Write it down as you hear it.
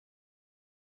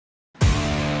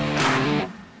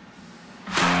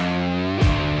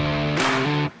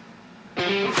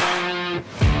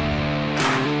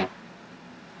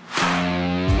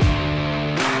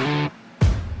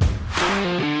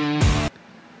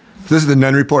This is the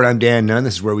Nunn Report. I'm Dan Nunn.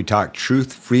 This is where we talk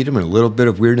truth, freedom, and a little bit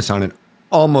of weirdness on an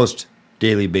almost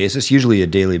daily basis, usually a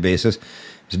daily basis.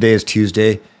 Today is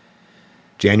Tuesday,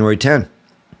 January 10.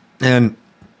 And,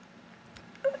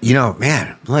 you know,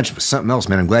 man, lunch was something else,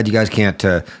 man. I'm glad you guys can't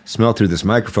smell through this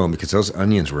microphone because those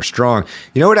onions were strong.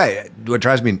 You know what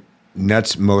drives me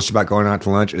nuts most about going out to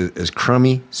lunch is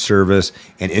crummy service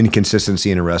and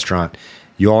inconsistency in a restaurant.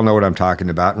 You all know what I'm talking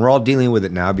about. And we're all dealing with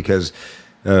it now because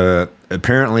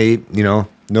apparently, you know,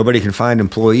 nobody can find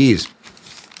employees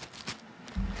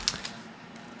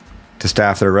to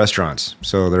staff their restaurants.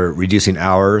 So they're reducing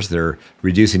hours, they're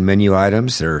reducing menu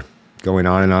items, they're going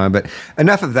on and on. But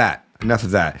enough of that.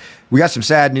 We got some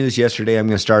sad news yesterday. I'm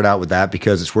going to start out with that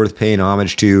because it's worth paying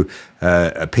homage to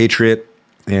a patriot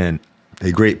and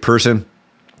a great person,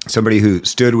 somebody who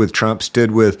stood with Trump,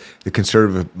 stood with the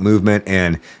conservative movement,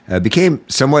 and became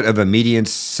somewhat of a media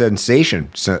sensation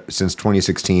since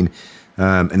 2016.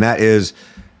 And that is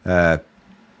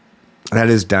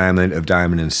Diamond of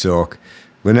Diamond and Silk.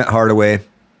 Lynette Hardaway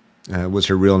was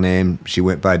her real name. She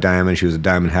went by Diamond. She was a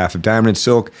diamond half of Diamond and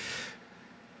Silk.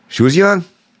 She was young,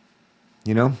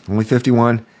 you know, only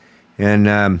 51.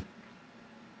 And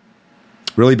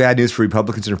really bad news for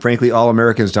Republicans and, frankly, all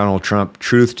Americans. Donald Trump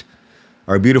truthed.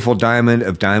 Our beautiful Diamond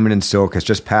of Diamond and Silk has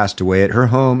just passed away at her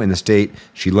home in the state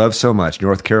she loves so much,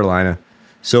 North Carolina.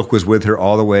 Silk was with her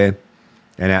all the way,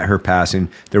 and at her passing,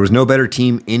 there was no better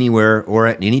team anywhere or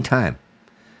at any time.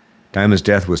 Diamond's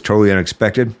death was totally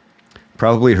unexpected.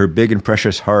 Probably her big and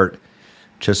precious heart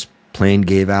just plain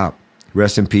gave out.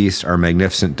 Rest in peace, our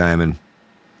magnificent Diamond.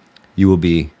 You will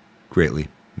be greatly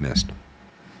missed.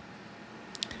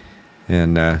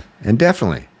 And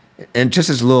definitely, and just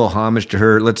as a little homage to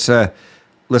her, let's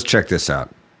check this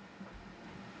out.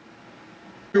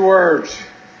 2 words: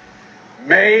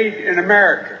 made in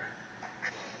America.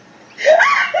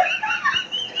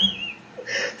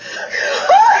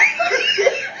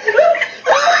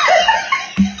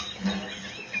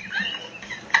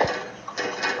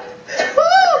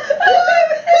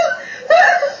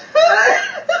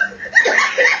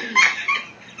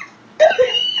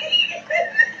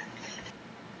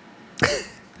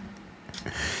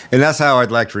 And that's how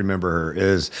I'd like to remember her,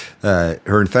 is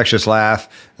her infectious laugh,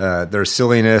 their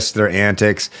silliness, their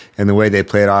antics, and the way they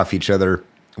played off each other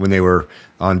when they were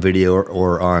on video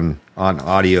or on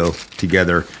audio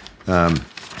together.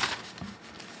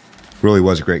 Really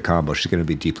was a great combo. She's going to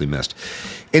be deeply missed.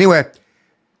 Anyway,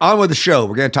 on with the show.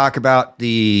 We're going to talk about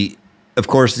of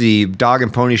course, the dog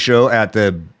and pony show at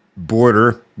the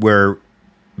border where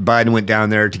Biden went down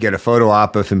there to get a photo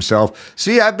op of himself.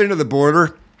 See, I've been to the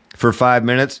border for 5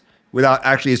 minutes without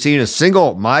actually seeing a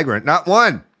single migrant, not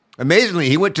one. Amazingly,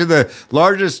 he went to the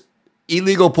largest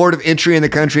illegal port of entry in the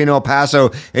country in El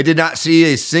Paso and did not see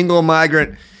a single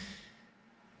migrant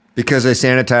because they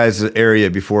sanitized the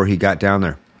area before he got down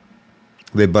there.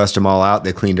 They bust them all out.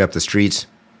 They cleaned up the streets.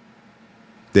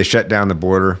 They shut down the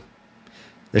border.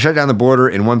 They shut down the border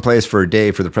in one place for a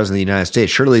day for the President of the United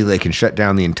States. Surely they can shut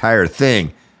down the entire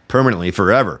thing permanently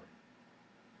forever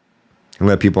and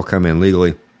let people come in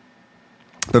legally.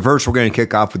 But first, we're going to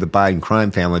kick off with the Biden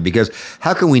crime family, because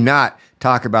how can we not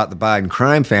talk about the Biden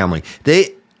crime family?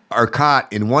 They are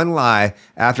caught in one lie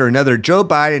after another. Joe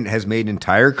Biden has made an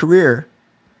entire career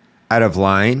out of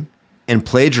lying and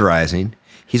plagiarizing.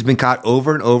 He's been caught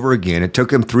over and over again. It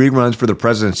took him 3 runs for the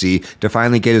presidency to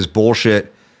finally get his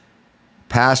bullshit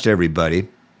past everybody.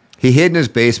 He hid in his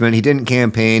basement. He didn't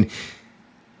campaign.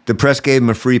 The press gave him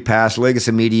a free pass.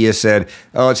 Legacy media said,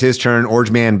 oh, it's his turn. Orange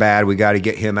man bad. We got to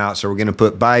get him out. So we're going to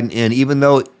put Biden in, even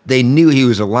though they knew he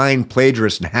was a lying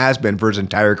plagiarist and has been for his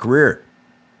entire career.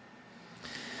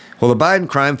 Well, the Biden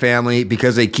crime family,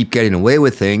 because they keep getting away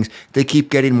with things, they keep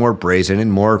getting more brazen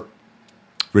and more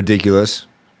ridiculous,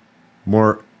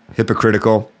 more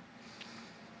hypocritical.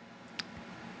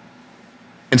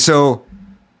 And so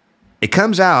it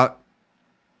comes out.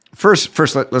 First,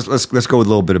 let's go with a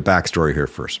little bit of backstory here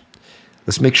first.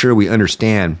 Let's make sure we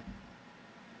understand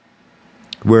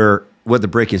what the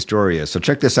breaking story is. So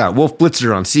check this out. Wolf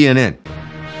Blitzer on CNN.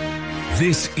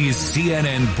 This is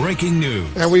CNN Breaking News.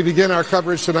 And we begin our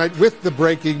coverage tonight with the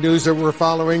breaking news that we're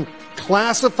following.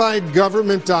 Classified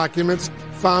government documents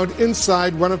found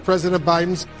inside one of President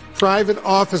Biden's private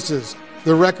offices.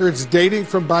 The records dating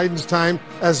from Biden's time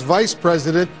as vice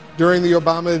president during the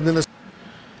Obama administration.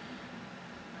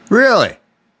 Really?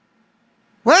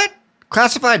 What?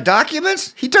 Classified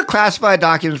documents? He took classified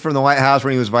documents from the White House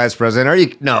when he was vice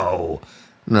president. No,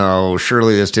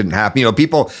 surely this didn't happen.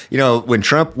 People, when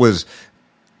Trump was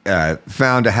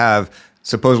found to have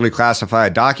supposedly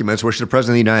classified documents, which the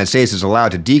President of the United States is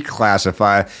allowed to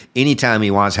declassify anytime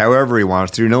he wants, however he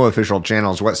wants, through no official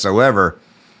channels whatsoever.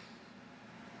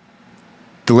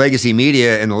 The legacy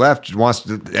media and the left wants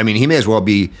to, I mean, he may as well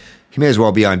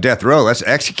be on death row. Let's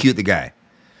execute the guy.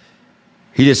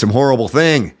 He did some horrible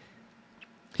thing.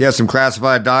 He has some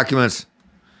classified documents.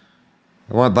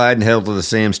 I want Biden held to the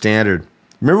same standard.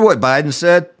 Remember what Biden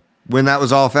said when that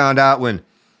was all found out, when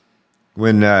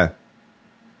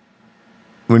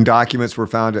documents were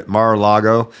found at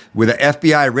Mar-a-Lago with an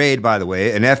FBI raid, by the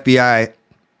way, an FBI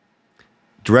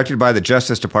directed by the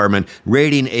Justice Department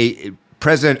raiding a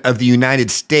President of the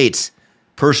United States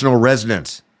personal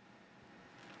residence.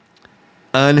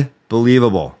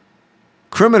 Unbelievable.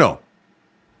 Criminal,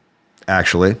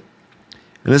 actually.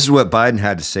 And this is what Biden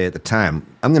had to say at the time.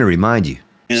 I'm going to remind you.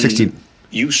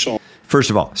 First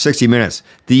of all, 60 Minutes,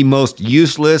 the most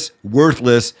useless,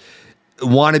 worthless,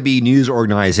 wannabe news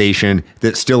organization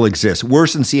that still exists.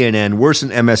 Worse than CNN, worse than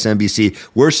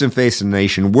MSNBC, worse than Face the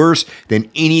Nation, worse than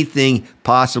anything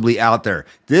possibly out there.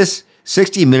 This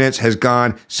 60 Minutes has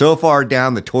gone so far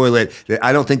down the toilet that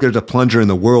I don't think there's a plunger in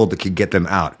the world that could get them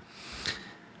out.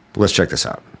 But let's check this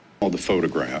out. The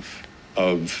photograph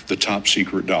of the top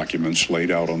secret documents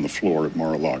laid out on the floor at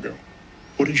Mar-a-Lago.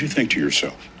 What did you think to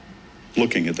yourself,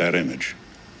 looking at that image?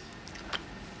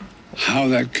 How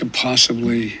that could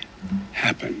possibly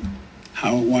happen,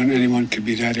 how anyone could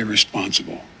be that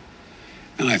irresponsible.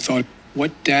 And I thought,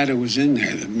 what data was in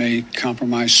there that may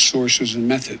compromise sources and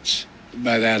methods?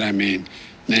 By that I mean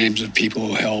names of people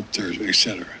who helped, or et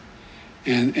cetera.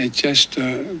 And it's just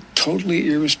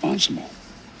totally irresponsible.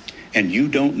 And you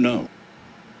don't know.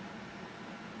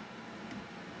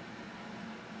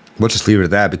 We'll just leave it at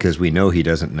that because we know he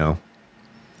doesn't know.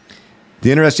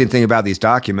 The interesting thing about these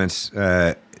documents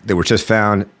that were just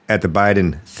found at the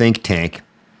Biden think tank,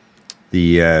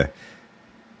 the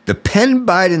Penn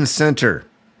Biden Center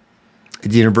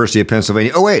at the University of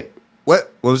Pennsylvania. Oh, wait.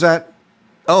 What was that?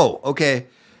 Oh, okay.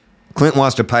 Clint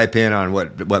wants to pipe in on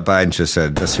what Biden just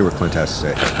said. Let's hear what Clint has to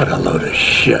say. What a load of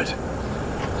shit.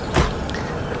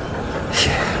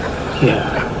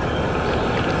 Yeah.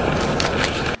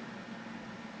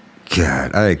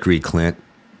 God, I agree, Clint.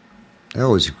 I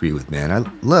always agree with, man. I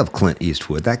love Clint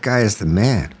Eastwood. That guy is the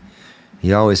man.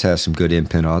 He always has some good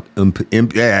input on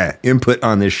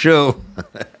this show.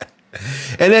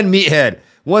 And then Meathead.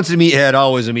 Once a meathead,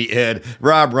 always a meathead.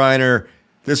 Rob Reiner.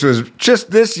 This was just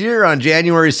this year on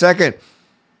January 2nd.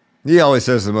 He always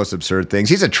says the most absurd things.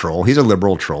 He's a troll. He's a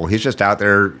liberal troll. He's just out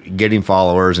there getting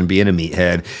followers and being a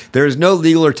meathead. There is no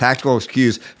legal or tactical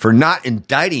excuse for not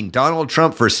indicting Donald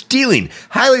Trump for stealing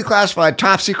highly classified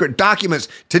top secret documents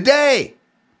today.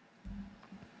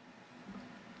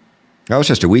 That was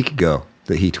just a week ago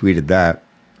that he tweeted that.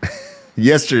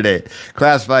 Yesterday,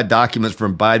 classified documents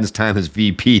from Biden's time as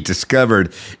VP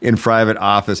discovered in private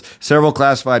office. Several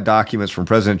classified documents from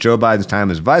President Joe Biden's time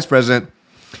as vice president.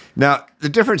 Now, the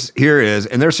difference here is,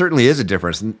 and there certainly is a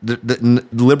difference, the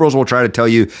liberals will try to tell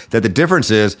you that the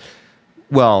difference is,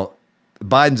 well,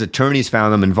 Biden's attorneys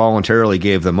found them and voluntarily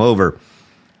gave them over.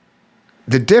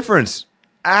 The difference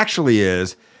actually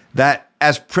is that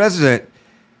as President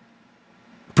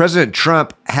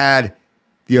Trump had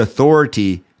the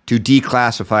authority to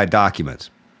declassify documents,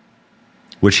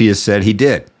 which he has said he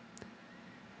did.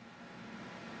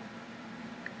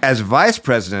 As vice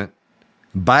president,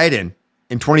 Biden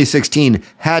in 2016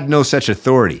 had no such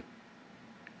authority.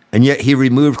 And yet he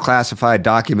removed classified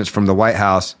documents from the White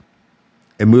House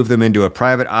and moved them into a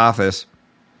private office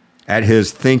at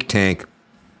his think tank,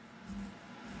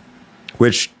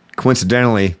 which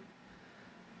coincidentally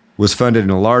was funded in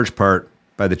a large part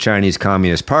by the Chinese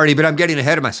Communist Party. But I'm getting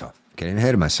ahead of myself.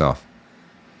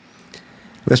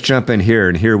 Let's jump in here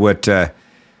and hear what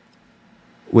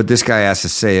this guy has to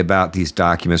say about these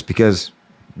documents, because,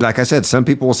 like I said, some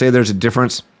people will say there's a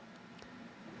difference.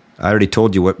 I already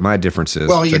told you what my difference is.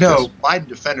 Well, Biden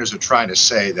defenders are trying to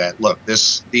say that, look,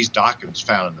 these documents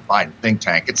found in the Biden think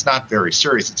tank, it's not very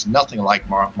serious. It's nothing like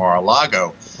Mar-a-Lago.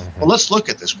 Mm-hmm. Well, let's look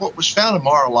at this. What was found in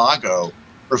Mar-a-Lago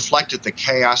reflected the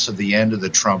chaos of the end of the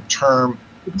Trump term,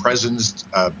 the president's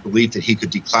belief that he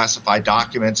could declassify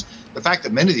documents, the fact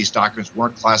that many of these documents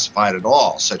weren't classified at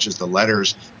all, such as the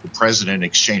letters the president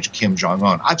exchanged with Kim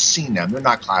Jong-un. I've seen them. They're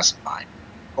not classified.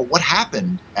 But what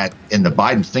happened in the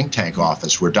Biden think tank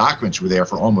office, where documents were there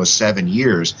for almost 7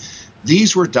 years,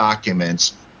 these were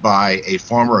documents by a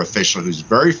former official who's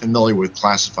very familiar with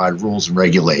classified rules and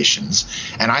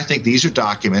regulations. And I think these are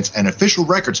documents and official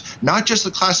records, not just the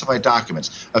classified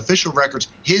documents, official records.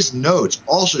 His notes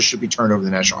also should be turned over to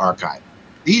the National Archive.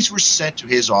 These were sent to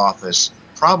his office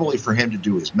probably for him to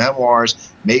do his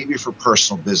memoirs, maybe for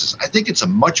personal business. I think it's a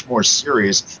much more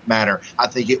serious matter. I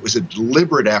think it was a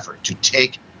deliberate effort to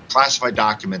take classified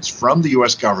documents from the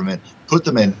U.S. government, put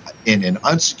them in an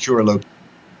unsecure location.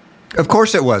 Of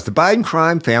course it was. The Biden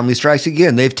crime family strikes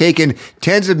again. They've taken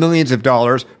tens of millions of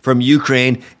dollars from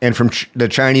Ukraine and from the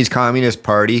Chinese Communist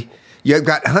Party. You've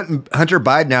got Hunter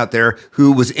Biden out there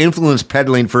who was influence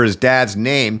peddling for his dad's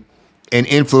name and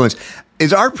influence.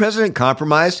 Is our president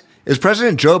compromised? Is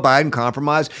President Joe Biden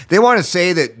compromised? They want to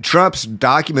say that Trump's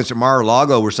documents at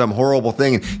Mar-a-Lago were some horrible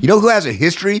thing. And you know who has a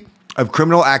history of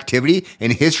criminal activity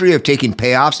and a history of taking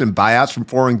payoffs and buyouts from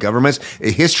foreign governments,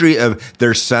 a history of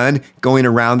their son going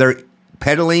around there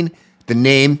peddling the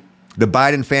name, the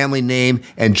Biden family name,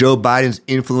 and Joe Biden's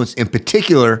influence in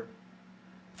particular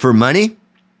for money?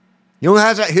 You know who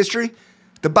has that history?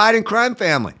 The Biden crime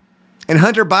family and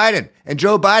Hunter Biden and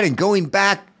Joe Biden going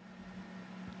back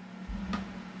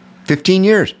 15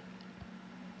 years,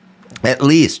 at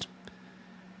least,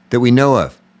 that we know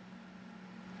of.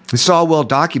 This is all well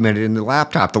documented in the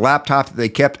laptop that they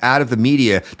kept out of the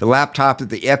media, the laptop that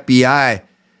the FBI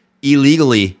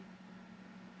illegally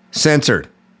censored.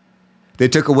 They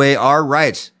took away our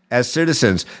rights as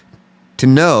citizens to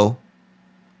know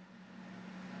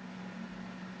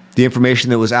the information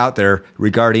that was out there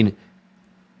regarding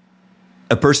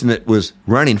a person that was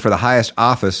running for the highest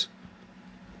office,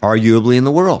 arguably in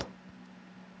the world.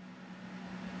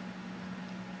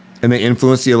 And they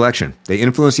influenced the election. They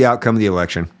influenced the outcome of the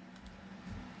election.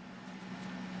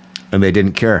 And they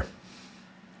didn't care.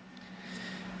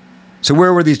 So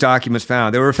where were these documents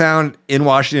found? They were found in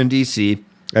Washington, D.C.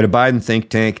 at a Biden think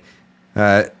tank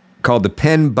called the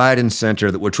Penn Biden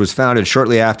Center, which was founded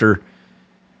shortly after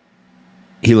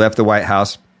he left the White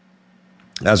House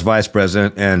as vice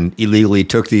president and illegally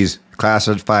took these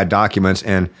classified documents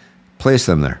and placed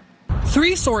them there.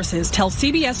 3 sources tell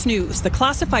CBS News the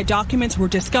classified documents were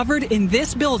discovered in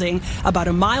this building about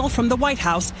a mile from the White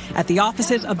House at the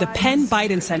offices of the Penn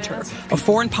Biden Center, a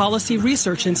foreign policy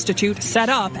research institute set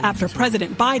up after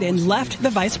President Biden left the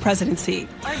vice presidency.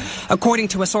 According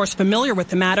to a source familiar with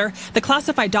the matter, the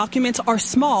classified documents are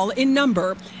small in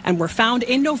number and were found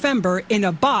in November in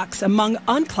a box among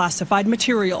unclassified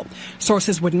material.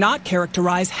 Sources would not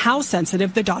characterize how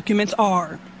sensitive the documents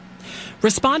are.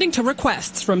 Responding to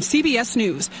requests from CBS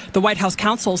News, the White House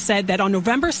counsel said that on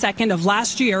November 2nd of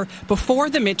last year, before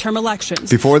the midterm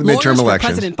elections, lawyers for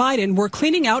President Biden were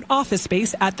cleaning out office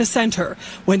space at the center.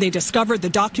 When they discovered the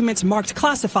documents marked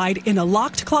classified in a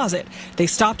locked closet, they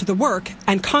stopped the work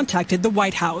and contacted the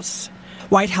White House.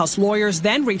 White House lawyers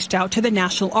then reached out to the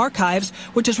National Archives,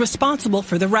 which is responsible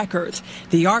for the records.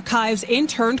 The archives in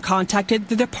turn contacted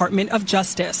the Department of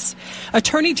Justice.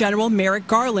 Attorney General Merrick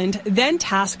Garland then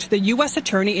tasked the U.S.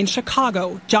 Attorney in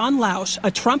Chicago, John Lausch,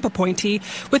 a Trump appointee,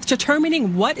 with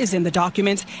determining what is in the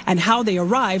documents and how they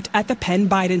arrived at the Penn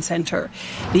Biden Center.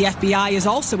 The FBI is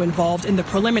also involved in the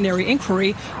preliminary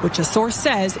inquiry, which a source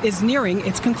says is nearing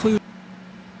its conclusion.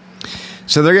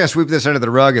 So they're going to sweep this under the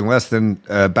rug in less than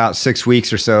about 6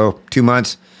 weeks or so, 2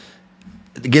 months.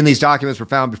 Again, these documents were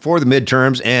found before the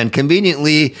midterms, and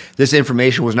conveniently, this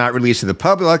information was not released to the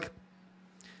public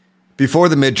before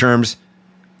the midterms,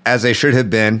 as they should have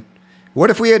been. What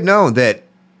if we had known that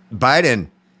Biden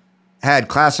had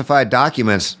classified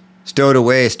documents stowed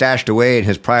away, stashed away in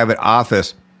his private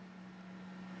office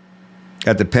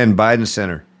at the Penn Biden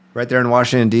Center, right there in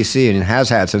Washington, D.C., and has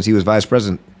had since he was vice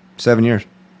president, 7 years?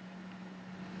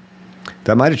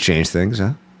 That might have changed things,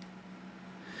 huh?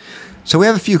 So we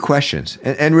have a few questions.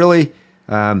 And really,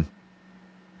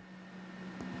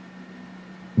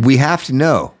 we have to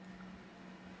know,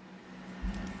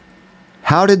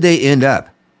 how did they end up?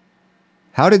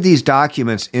 How did these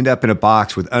documents end up in a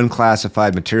box with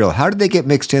unclassified material? How did they get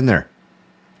mixed in there?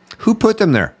 Who put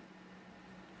them there?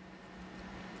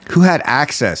 Who had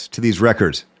access to these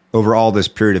records over all this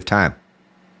period of time?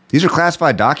 These are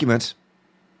classified documents.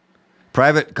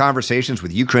 Private conversations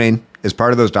with Ukraine is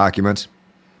part of those documents.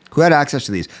 Who had access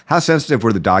to these? How sensitive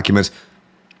were the documents?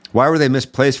 Why were they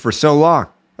misplaced for so long?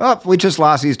 Oh, we just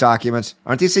lost these documents.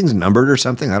 Aren't these things numbered or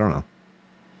something? I don't know.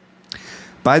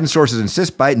 Biden sources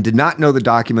insist Biden did not know the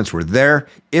documents were there.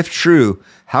 If true,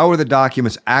 how were the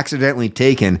documents accidentally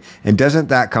taken? And doesn't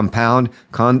that compound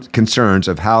concerns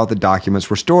of how the documents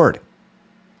were stored?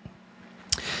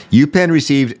 UPenn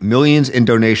received millions in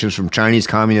donations from Chinese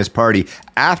Communist Party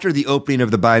after the opening of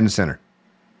the Biden Center.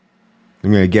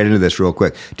 I'm going to get into this real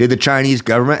quick. Did the Chinese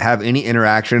government have any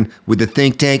interaction with the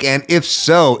think tank? And if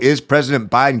so, is President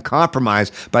Biden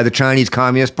compromised by the Chinese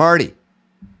Communist Party?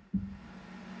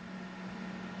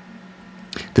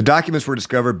 The documents were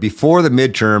discovered before the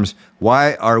midterms.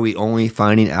 Why are we only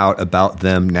finding out about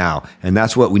them now? And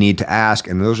that's what we need to ask,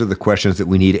 and those are the questions that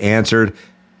we need answered.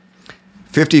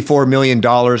 $54 million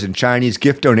in Chinese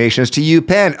gift donations to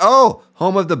UPenn. Oh,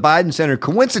 home of the Biden Center.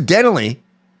 Coincidentally,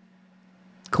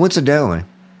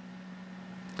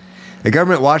 a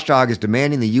government watchdog is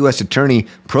demanding the U.S. attorney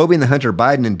probing the Hunter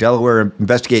Biden in Delaware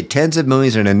investigate tens of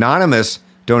millions in anonymous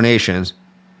donations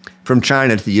from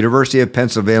China to the University of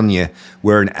Pennsylvania,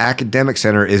 where an academic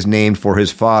center is named for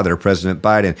his father, President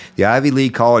Biden. The Ivy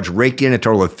League college raked in a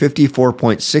total of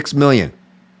 $54.6 million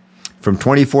from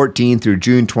 2014 through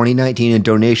June 2019 in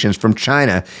donations from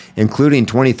China, including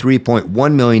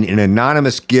 $23.1 million in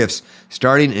anonymous gifts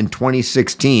starting in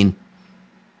 2016.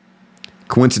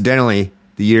 Coincidentally,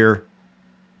 the year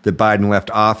that Biden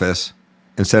left office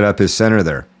and set up his center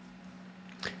there.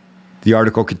 The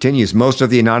article continues. Most of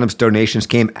the anonymous donations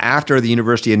came after the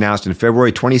university announced in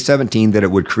February 2017 that it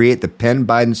would create the Penn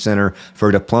Biden Center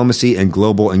for Diplomacy and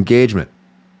Global Engagement.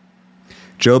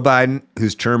 Joe Biden,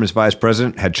 whose term as vice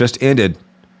president had just ended,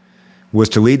 was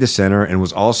to lead the center and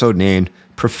was also named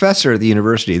professor at the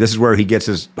university. This is where he gets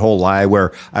his whole lie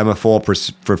where I'm a full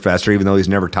professor, even though he's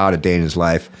never taught a day in his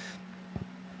life.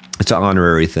 It's an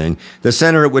honorary thing. The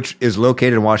center, which is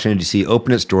located in Washington, D.C.,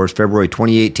 opened its doors February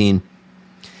 2018.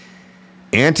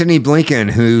 Antony Blinken,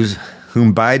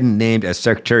 whom Biden named as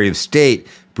Secretary of State,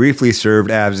 briefly served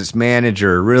as its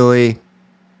manager. Really?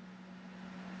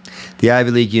 The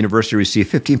Ivy League University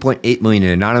received $15.8 million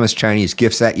in anonymous Chinese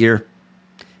gifts that year,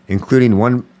 including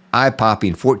one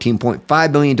eye-popping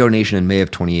 $14.5 million donation in May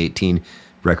of 2018,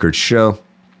 records show.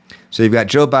 So you've got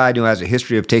Joe Biden, who has a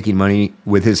history of taking money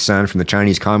with his son from the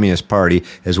Chinese Communist Party,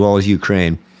 as well as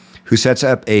Ukraine, who sets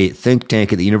up a think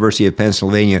tank at the University of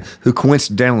Pennsylvania, who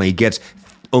coincidentally gets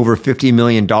over $50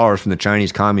 million from the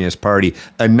Chinese Communist Party,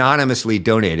 anonymously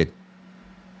donated,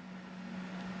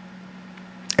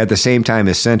 at the same time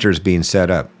his center is being set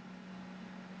up.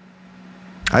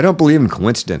 I don't believe in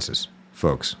coincidences,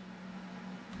 folks.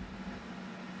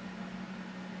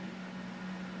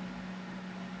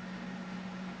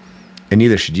 And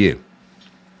neither should you.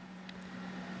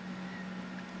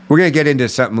 We're going to get into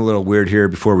something a little weird here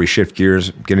before we shift gears.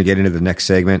 I'm going to get into the next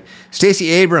segment. Stacey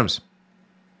Abrams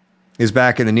is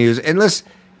back in the news. And let's,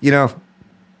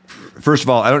 first of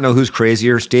all, I don't know who's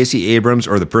crazier, Stacey Abrams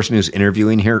or the person who's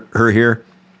interviewing her here.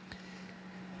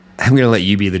 I'm going to let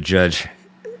you be the judge.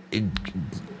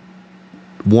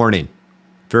 Warning.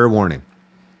 Fair warning.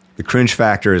 The cringe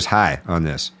factor is high on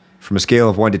this. From a scale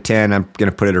of 1 to 10, I'm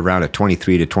going to put it around a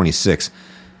 23 to 26,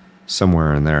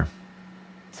 somewhere in there.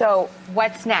 So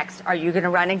what's next? Are you going to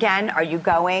run again? Are you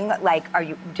going?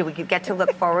 Do we get to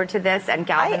look forward to this and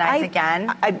galvanize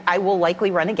again? I will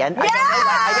likely run again. Yeah!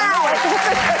 I don't know what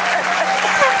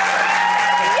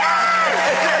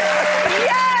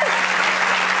Yes!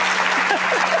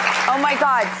 Oh my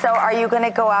God. So are you going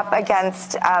to go up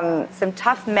against some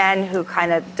tough men who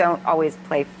kind of don't always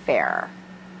play fair?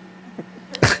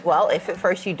 Well, if at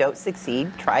first you don't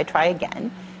succeed, try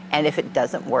again. And if it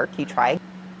doesn't work, you try.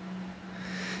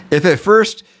 If at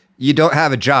first you don't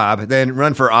have a job, then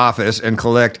run for office and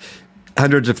collect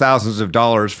hundreds of thousands of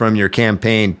dollars from your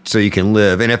campaign so you can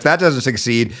live. And if that doesn't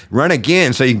succeed, run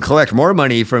again so you can collect more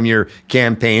money from your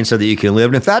campaign so that you can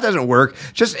live. And if that doesn't work,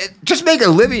 just make a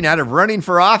living out of running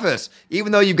for office,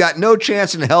 even though you've got no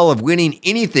chance in hell of winning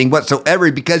anything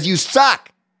whatsoever because you suck.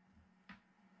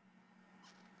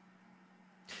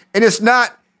 And it's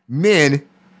not men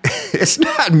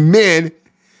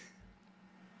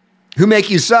who make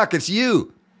you suck. It's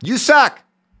you. You suck.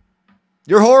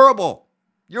 You're horrible.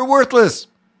 You're worthless.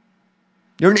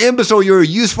 You're an imbecile. You're a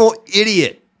useful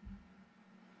idiot.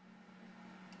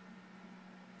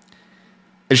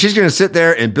 And she's going to sit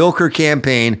there and bilk her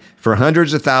campaign for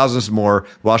hundreds of thousands more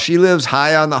while she lives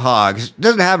high on the hog. She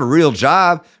doesn't have a real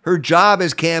job. Her job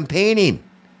is campaigning.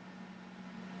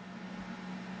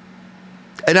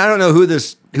 And I don't know who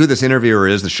this interviewer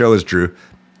is. The show is Drew.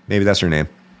 Maybe that's her name.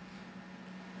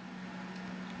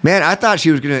 Man, I thought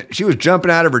she was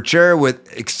jumping out of her chair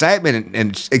with excitement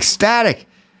and ecstatic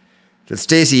that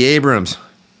Stacey Abrams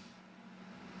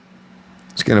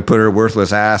is going to put her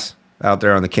worthless ass out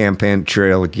there on the campaign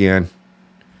trail again,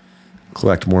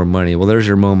 collect more money. Well, there's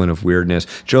your moment of weirdness.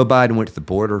 Joe Biden went to the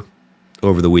border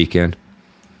over the weekend.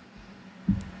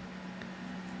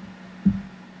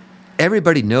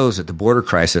 Everybody knows that the border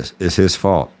crisis is his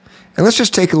fault. And let's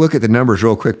just take a look at the numbers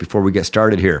real quick before we get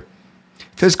started here.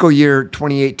 Fiscal year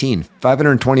 2018,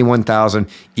 521,000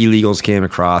 illegals came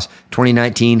across.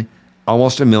 2019,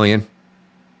 almost 1 million.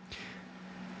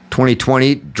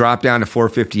 2020 dropped down to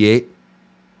 458.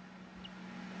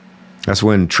 That's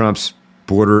when Trump's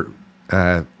border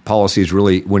policies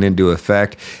really went into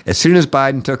effect. As soon as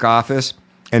Biden took office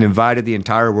and invited the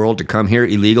entire world to come here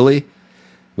illegally,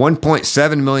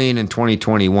 1.7 million in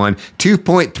 2021,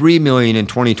 2.3 million in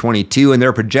 2022, and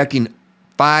they're projecting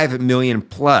 5 million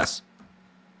plus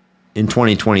in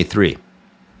 2023.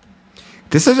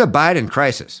 This is a Biden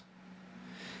crisis.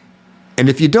 And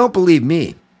if you don't believe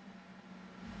me,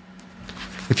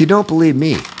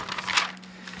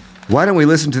 why don't we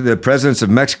listen to the presidents of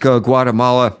Mexico,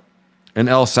 Guatemala, and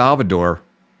El Salvador,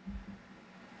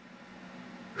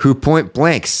 who point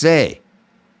blank say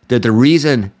that the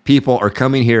reason people are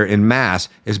coming here in mass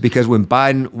is because when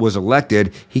Biden was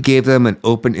elected, he gave them an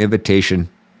open invitation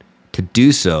to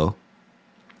do so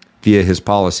via his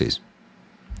policies.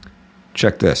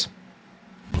 Check this.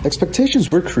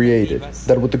 Expectations were created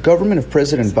that with the government of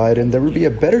President Biden, there would be a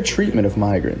better treatment of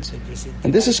migrants.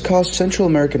 And this has caused Central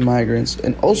American migrants,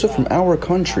 and also from our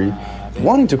country,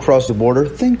 wanting to cross the border,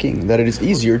 thinking that it is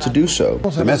easier to do so.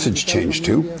 The message changed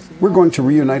too. We're going to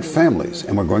reunite families,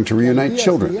 and we're going to reunite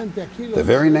children. The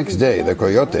very next day, the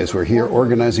Coyotes were here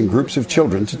organizing groups of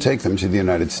children to take them to the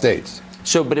United States.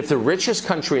 So, but if the richest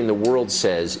country in the world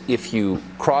says, if you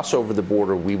cross over the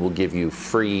border, we will give you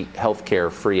free health care,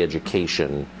 free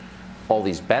education, all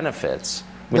these benefits,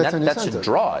 I mean, that's a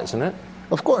draw, isn't it?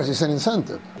 Of course, it's an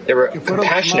incentive. There were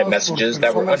compassionate messages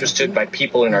that were understood by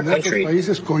people in our country,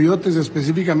 especially the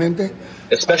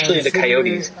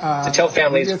Coyotes, to tell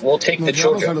families, we'll take the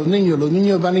children. The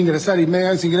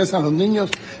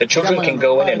children can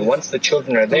go in, and once the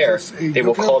children are there, they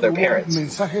will call their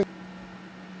parents.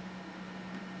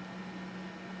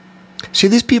 See,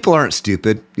 these people aren't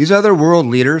stupid. These other world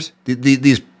leaders,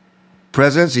 these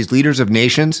presidents, these leaders of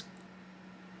nations,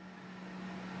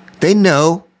 they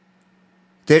know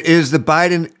that it is the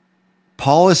Biden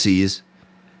policies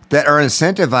that are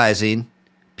incentivizing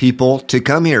people to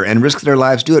come here and risk their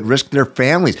lives, do it, risk their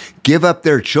families, give up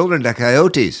their children to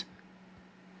coyotes.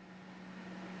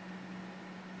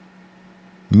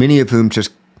 Many of whom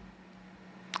just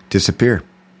disappear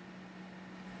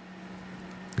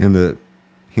in the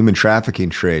human trafficking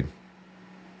trade,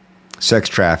 sex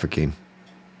trafficking,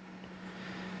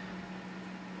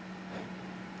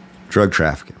 drug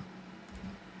trafficking.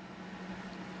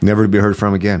 Never to be heard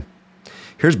from again.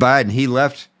 Here's Biden. He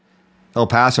left El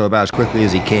Paso about as quickly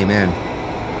as he came in.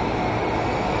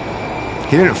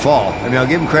 He didn't fall. I mean, I'll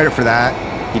give him credit for that.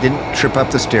 He didn't trip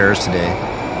up the stairs today.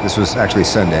 This was actually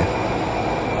Sunday.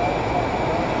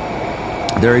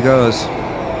 There he goes.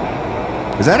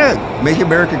 Is that a Make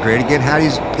America Great Again hat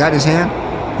he's got in his hand?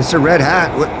 It's a red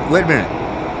hat. Wait a minute.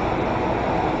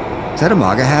 Is that a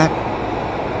MAGA hat?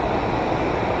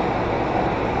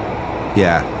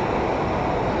 Yeah.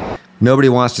 Nobody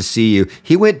wants to see you.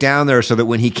 He went down there so that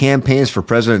when he campaigns for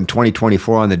president in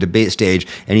 2024 on the debate stage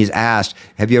and he's asked,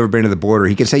 have you ever been to the border?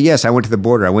 He can say, yes, I went to the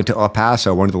border. I went to El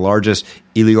Paso, one of the largest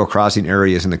illegal crossing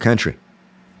areas in the country.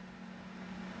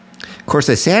 Of course,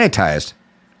 they sanitized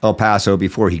El Paso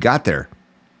before he got there.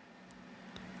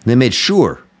 They made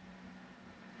sure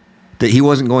that he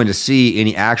wasn't going to see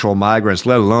any actual migrants,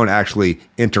 let alone actually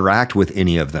interact with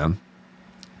any of them,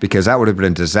 because that would have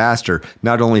been a disaster,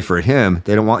 not only for him,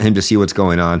 they don't want him to see what's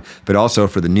going on, but also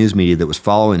for the news media that was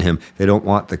following him. They don't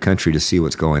want the country to see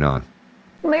what's going on.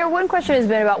 Mayor, one question has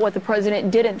been about what the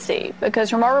president didn't see, because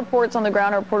from our reports on the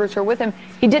ground, our reporters who are with him,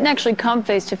 he didn't actually come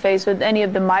face to face with any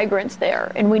of the migrants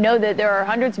there. And we know that there are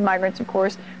hundreds of migrants, of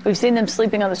course. We've seen them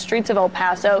sleeping on the streets of El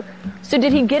Paso. So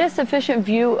did he get a sufficient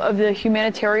view of the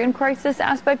humanitarian crisis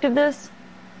aspect of this?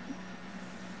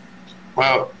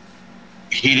 Well,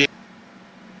 he did.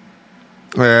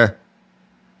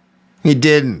 He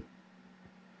didn't.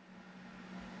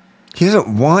 He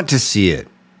doesn't want to see it.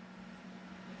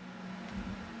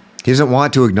 He doesn't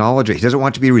want to acknowledge it. He doesn't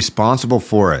want to be responsible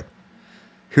for it.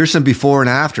 Here's some before and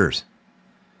afters.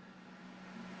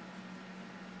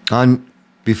 On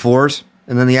befores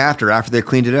and then the after they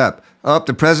cleaned it up. Oh,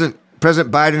 the President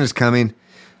Biden is coming.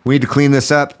 We need to clean this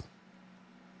up.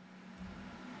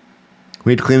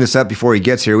 We need to clean this up before he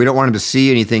gets here. We don't want him to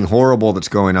see anything horrible that's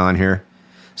going on here.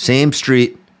 Same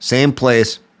street, same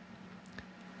place.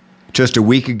 Just a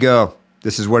week ago,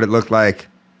 this is what it looked like.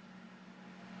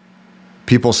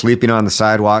 People sleeping on the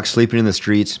sidewalks, sleeping in the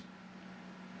streets.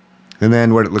 And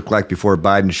then what it looked like before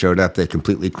Biden showed up, they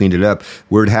completely cleaned it up.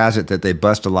 Word has it that they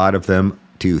bust a lot of them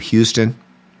to Houston.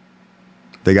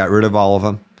 They got rid of all of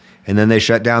them. And then they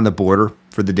shut down the border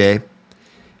for the day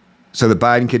so that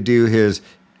Biden could do his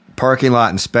parking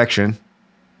lot inspection.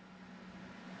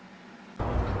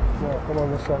 Yeah, come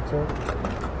on this side, sir.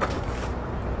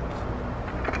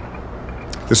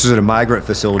 This was at a migrant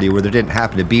facility where there didn't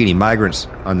happen to be any migrants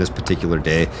on this particular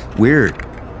day. Weird.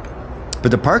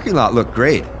 But the parking lot looked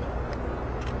great.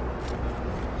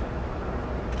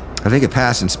 I think it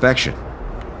passed inspection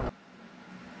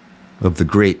of the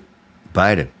great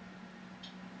Biden.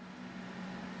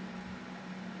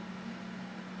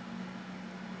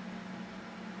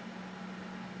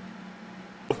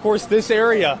 Of course, this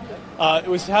area had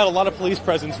a lot of police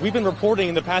presence. We've been reporting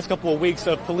in the past couple of weeks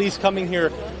of police coming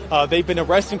here. They've been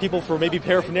arresting people for maybe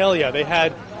paraphernalia. They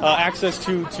had access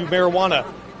to marijuana,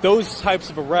 those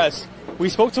types of arrests. We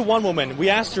spoke to one woman. We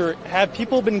asked her, have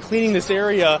people been cleaning this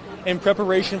area in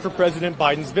preparation for President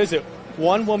Biden's visit?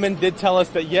 One woman did tell us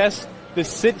that, yes,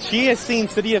 she has seen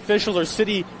city officials or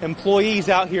city employees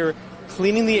out here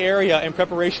cleaning the area in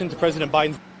preparation to President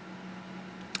Biden's.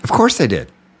 Of course they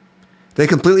did. They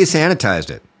completely sanitized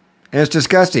it. And it's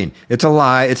disgusting. It's a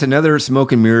lie. It's another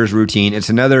smoke and mirrors routine. It's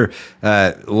another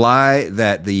lie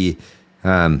that the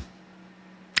Biden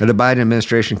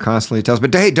administration constantly tells.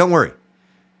 But hey, don't worry.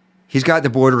 He's got the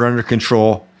border under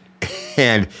control.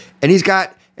 And he's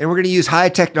got, and we're going to use high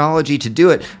technology to do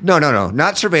it. No.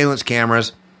 Not surveillance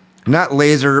cameras. Not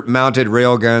laser mounted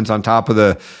rail guns on top of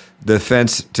the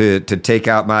fence to take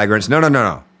out migrants.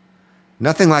 No.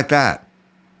 Nothing like that.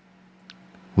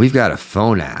 We've got a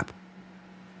phone app.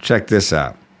 Check this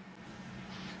out.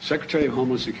 Secretary of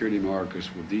Homeland Security Mayorkas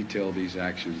will detail these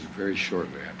actions very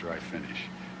shortly after I finish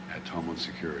at Homeland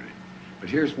Security.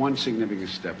 But here's one significant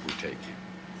step we're taking.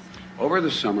 Over the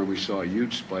summer, we saw a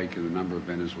huge spike in the number of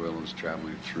Venezuelans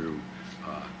traveling through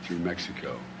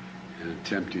Mexico and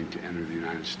attempting to enter the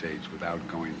United States without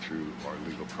going through our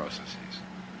legal processes.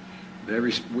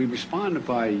 We responded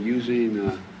by using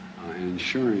and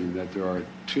ensuring that there are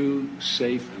two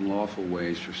safe and lawful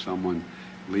ways for someone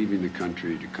leaving the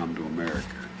country to come to America.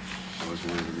 That was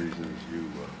one of the reasons you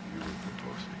were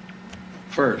proposing.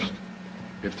 First,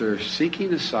 if they're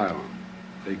seeking asylum,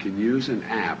 they can use an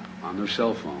app on their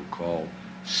cell phone called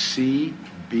CBP1,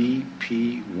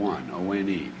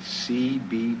 O-N-E,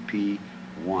 CBP1,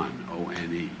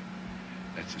 O-N-E.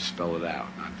 That's to spell it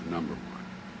out, not the number one.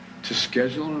 To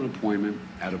schedule an appointment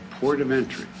at a port of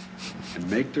entry and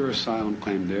make their asylum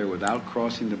claim there without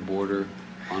crossing the border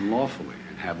unlawfully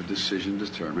and have a decision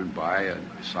determined by an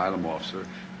asylum officer.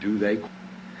 Do they?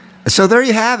 So there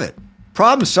you have it.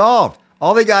 Problem solved.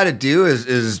 All they got to do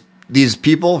is these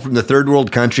people from the third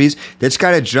world countries, they just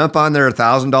got to jump on their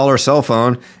 $1,000 cell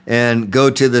phone and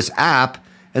go to this app,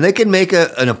 and they can make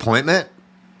an appointment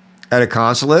at a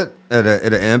consulate, at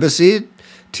an embassy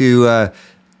to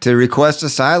request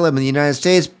asylum in the United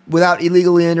States without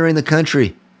illegally entering the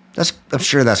country. I'm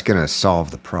sure that's going to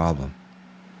solve the problem.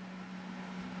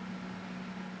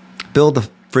 Build the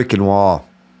freaking wall.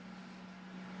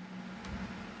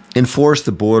 Enforce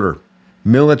the border.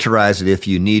 Militarize it if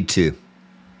you need to.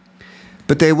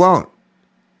 But they won't.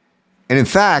 And in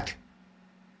fact,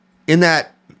 in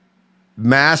that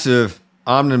massive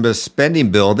omnibus spending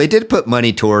bill, they did put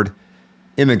money toward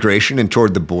immigration and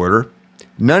toward the border.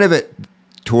 None of it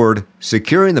toward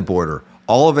securing the border.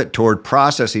 All of it toward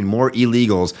processing more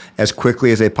illegals as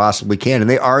quickly as they possibly can. And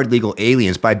they are illegal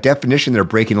aliens. By definition, they're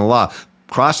breaking the law.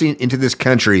 Crossing into this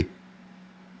country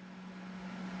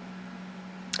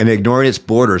and ignoring its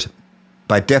borders,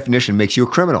 by definition, makes you a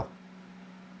criminal.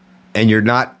 And you're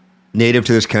not native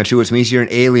to this country, which means you're an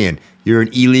alien. You're an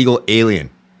illegal alien.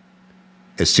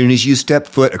 As soon as you step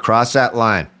foot across that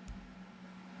line,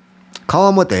 call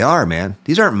them what they are, man.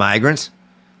 These aren't migrants.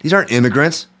 These aren't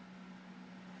immigrants.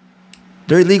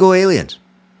 They're illegal aliens.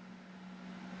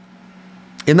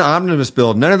 In the omnibus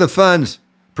bill, none of the funds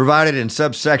provided in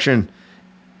subsection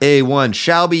A1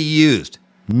 shall be used.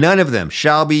 None of them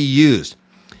shall be used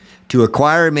to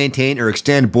acquire, maintain, or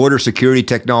extend border security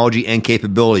technology and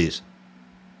capabilities.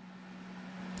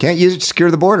 Can't use it to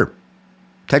secure the border,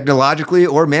 technologically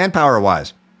or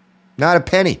manpower-wise. Not a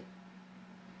penny.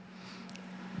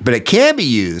 But it can be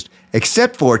used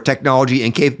except for technology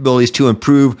and capabilities to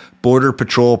improve border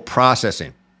patrol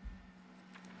processing.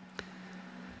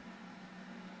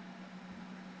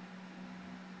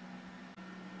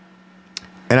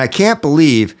 And I can't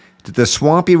believe that the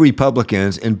swampy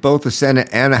Republicans in both the Senate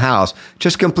and the House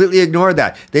just completely ignored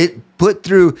that. They put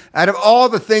through, out of all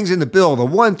the things in the bill, the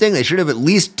one thing they should have at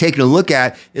least taken a look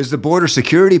at is the border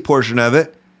security portion of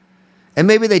it. And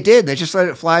maybe they did. They just let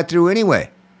it fly through anyway.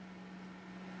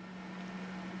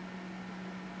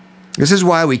 This is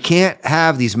why we can't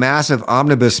have these massive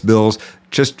omnibus bills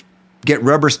just get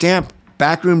rubber stamped.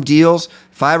 Backroom deals,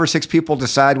 5 or 6 people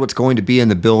decide what's going to be in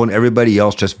the bill and everybody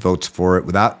else just votes for it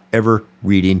without ever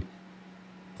reading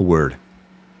a word.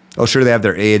 Oh, sure, they have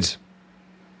their aides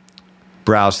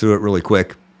browse through it really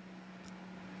quick.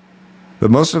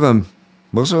 But most of them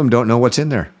don't know what's in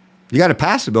there. You got to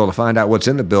pass the bill to find out what's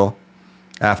in the bill,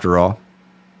 after all.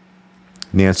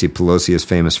 Nancy Pelosi is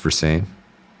famous for saying.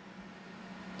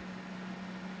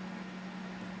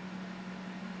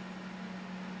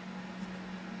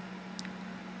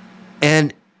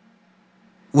 And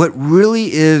what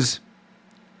really is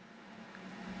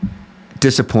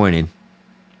disappointing,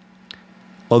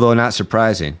 although not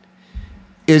surprising,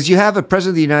 is you have a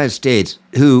president of the United States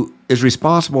who is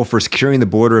responsible for securing the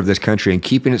border of this country and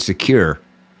keeping it secure,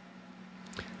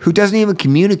 who doesn't even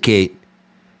communicate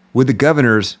with the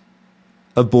governors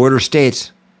of border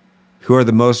states who are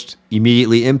the most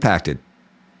immediately impacted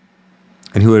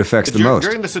and who it affects the most.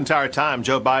 During this entire time,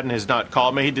 Joe Biden has not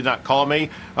called me. He did not call me,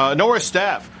 nor his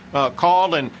staff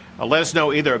called and let us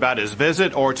know either about his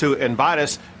visit or to invite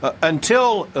us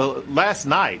until last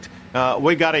night.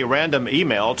 We got a random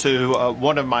email to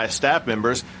one of my staff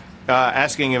members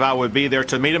asking if I would be there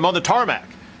to meet him on the tarmac.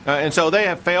 And so they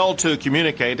have failed to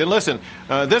communicate. And listen,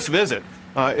 this visit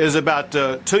is about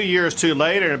 2 years too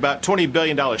late and about $20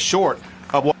 billion short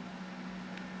of what.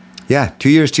 Yeah, 2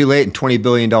 years too late and $20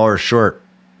 billion short.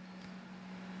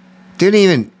 Didn't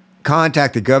even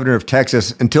contact the governor of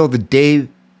Texas until the day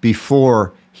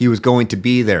before he was going to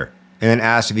be there, and then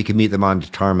asked if he could meet them on the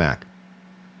tarmac.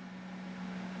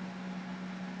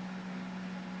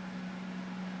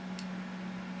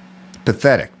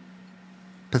 Pathetic.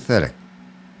 Pathetic.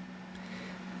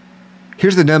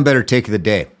 Here's the none better take of the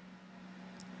day.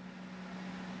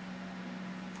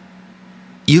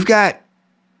 You've got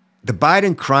the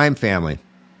Biden crime family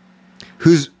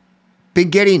who's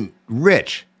been getting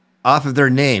rich off of their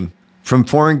name from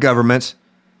foreign governments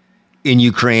in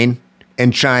Ukraine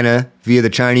and China via the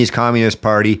Chinese Communist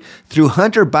Party through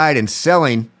Hunter Biden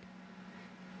selling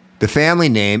the family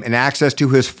name and access to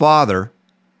his father,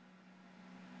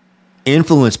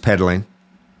 influence peddling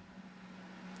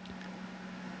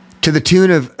to the tune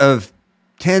of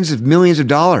tens of millions of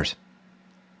dollars.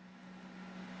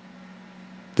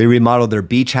 They remodeled their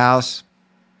beach house.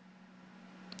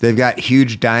 They've got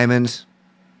huge diamonds.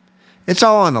 It's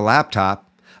all on the laptop.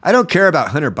 I don't care about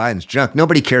Hunter Biden's junk.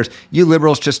 Nobody cares. You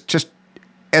liberals just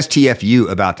STFU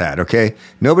about that, okay?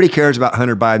 Nobody cares about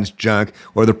Hunter Biden's junk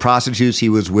or the prostitutes he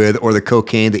was with or the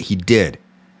cocaine that he did.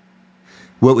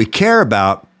 What we care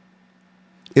about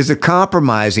is the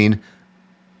compromising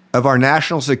of our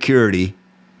national security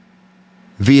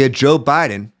via Joe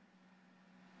Biden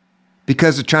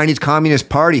because the Chinese Communist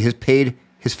Party has paid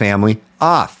his family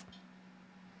off.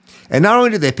 And not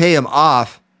only did they pay him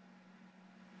off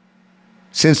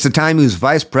since the time he was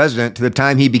vice president to the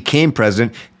time he became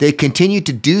president, they continue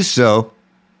to do so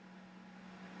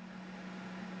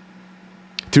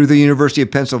through the University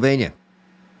of Pennsylvania,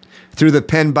 through the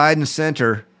Penn Biden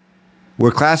Center,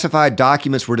 where classified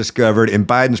documents were discovered in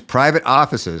Biden's private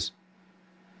offices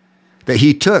that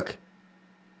he took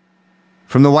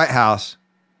from the White House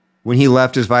when he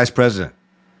left as vice president.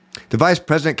 The vice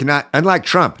president cannot, unlike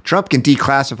Trump can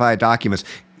declassify documents.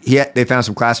 They found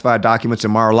some classified documents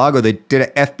in Mar-a-Lago. They did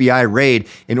an FBI raid.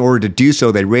 In order to do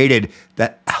so, they raided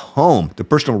the home, the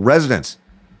personal residence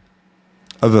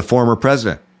of the former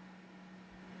president.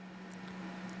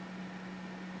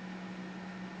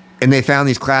 And they found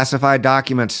these classified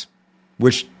documents,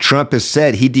 which Trump has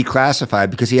said he declassified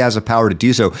because he has the power to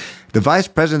do so. The vice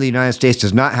president of the United States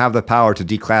does not have the power to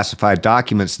declassify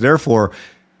documents. Therefore,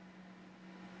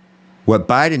 what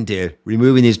Biden did,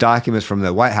 removing these documents from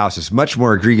the White House, is much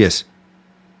more egregious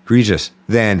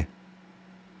than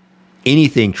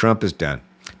anything Trump has done.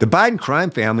 The Biden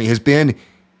crime family has been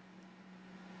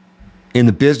in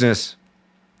the business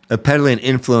of peddling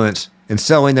influence and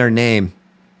selling their name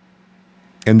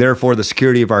and therefore the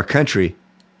security of our country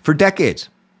for decades.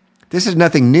 This is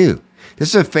nothing new. This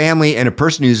is a family and a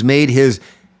person who's made his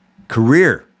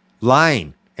career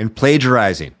lying and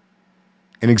plagiarizing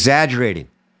and exaggerating.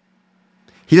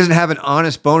 He doesn't have an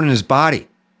honest bone in his body.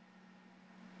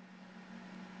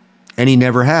 And he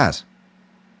never has.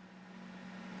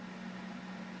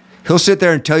 He'll sit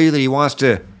there and tell you that he wants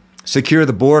to secure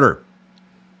the border,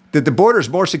 that the border is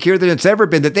more secure than it's ever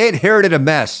been, that they inherited a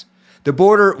mess. The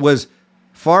border was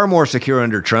far more secure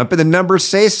under Trump, and the numbers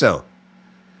say so.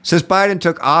 Since Biden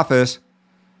took office,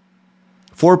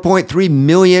 4.3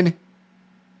 million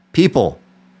people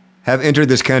have entered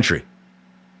this country.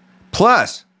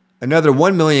 Plus, another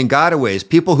 1 million gotaways,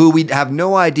 people who we have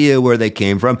no idea where they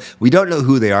came from. We don't know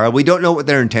who they are. We don't know what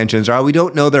their intentions are. We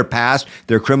don't know their past,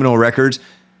 their criminal records,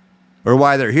 or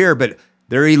why they're here, but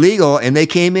they're illegal, and they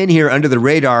came in here under the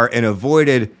radar and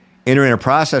avoided entering a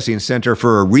processing center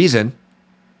for a reason.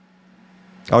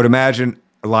 I would imagine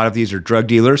a lot of these are drug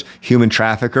dealers, human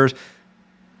traffickers,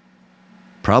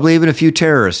 Probably even a few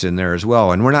terrorists in there as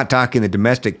well. And we're not talking the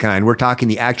domestic kind. We're talking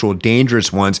the actual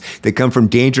dangerous ones that come from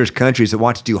dangerous countries that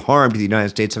want to do harm to the United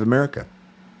States of America.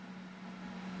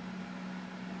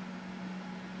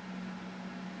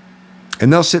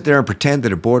 And they'll sit there and pretend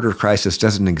that a border crisis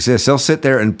doesn't exist. They'll sit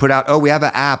there and put out, oh, we have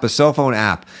an app, a cell phone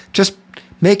app. Just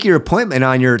make your appointment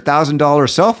on your $1,000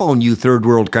 cell phone, you third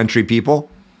world country people.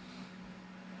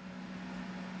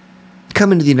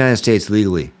 Come into the United States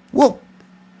legally. We'll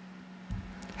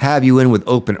have you in with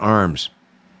open arms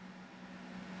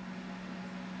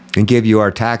and give you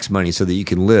our tax money so that you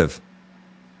can live.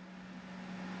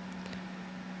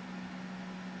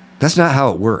 That's not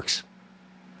how it works.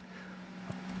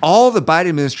 All the Biden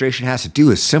administration has to do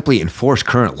is simply enforce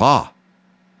current law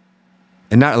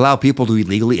and not allow people to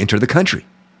illegally enter the country.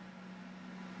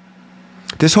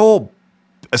 This whole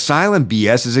asylum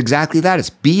BS is exactly that. It's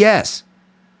BS.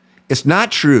 It's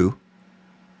not true.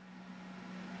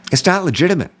 It's not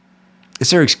legitimate. It's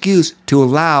their excuse to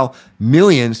allow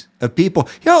millions of people.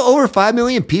 You know, over 5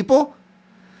 million people?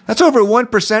 That's over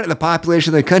 1% of the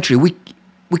population of the country. We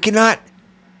cannot,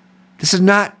 this is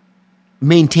not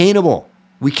maintainable.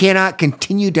 We cannot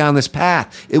continue down this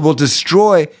path. It will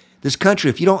destroy this country.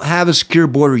 If you don't have a secure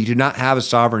border, you do not have a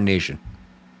sovereign nation.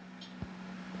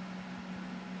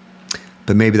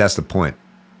 But maybe that's the point.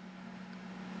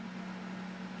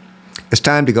 It's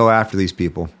time to go after these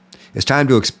people. It's time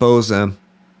to expose them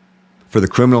for the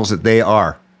criminals that they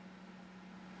are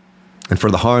and for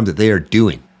the harm that they are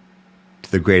doing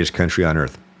to the greatest country on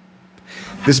earth.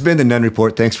 This has been The Nunn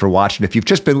Report. Thanks for watching. If you've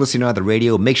just been listening on the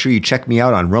radio, make sure you check me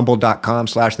out on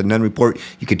rumble.com/The Nunn Report.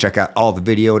 You can check out all the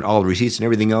video and all the receipts and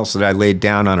everything else that I laid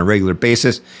down on a regular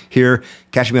basis here.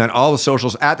 Catch me on all the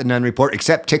socials at The Nunn Report,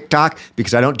 except TikTok,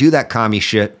 because I don't do that commie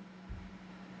shit.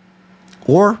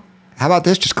 Or how about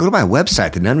this? Just go to my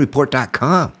website,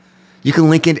 thenunnreport.com. You can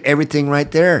link into everything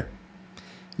right there.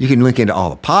 You can link into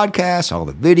all the podcasts, all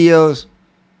the videos,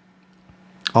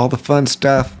 all the fun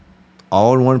stuff,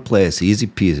 all in one place. Easy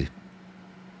peasy.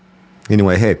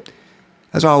 Anyway, hey,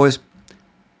 as always,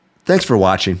 thanks for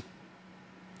watching.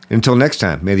 Until next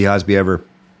time, may the odds be ever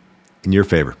in your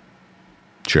favor.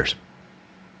 Cheers.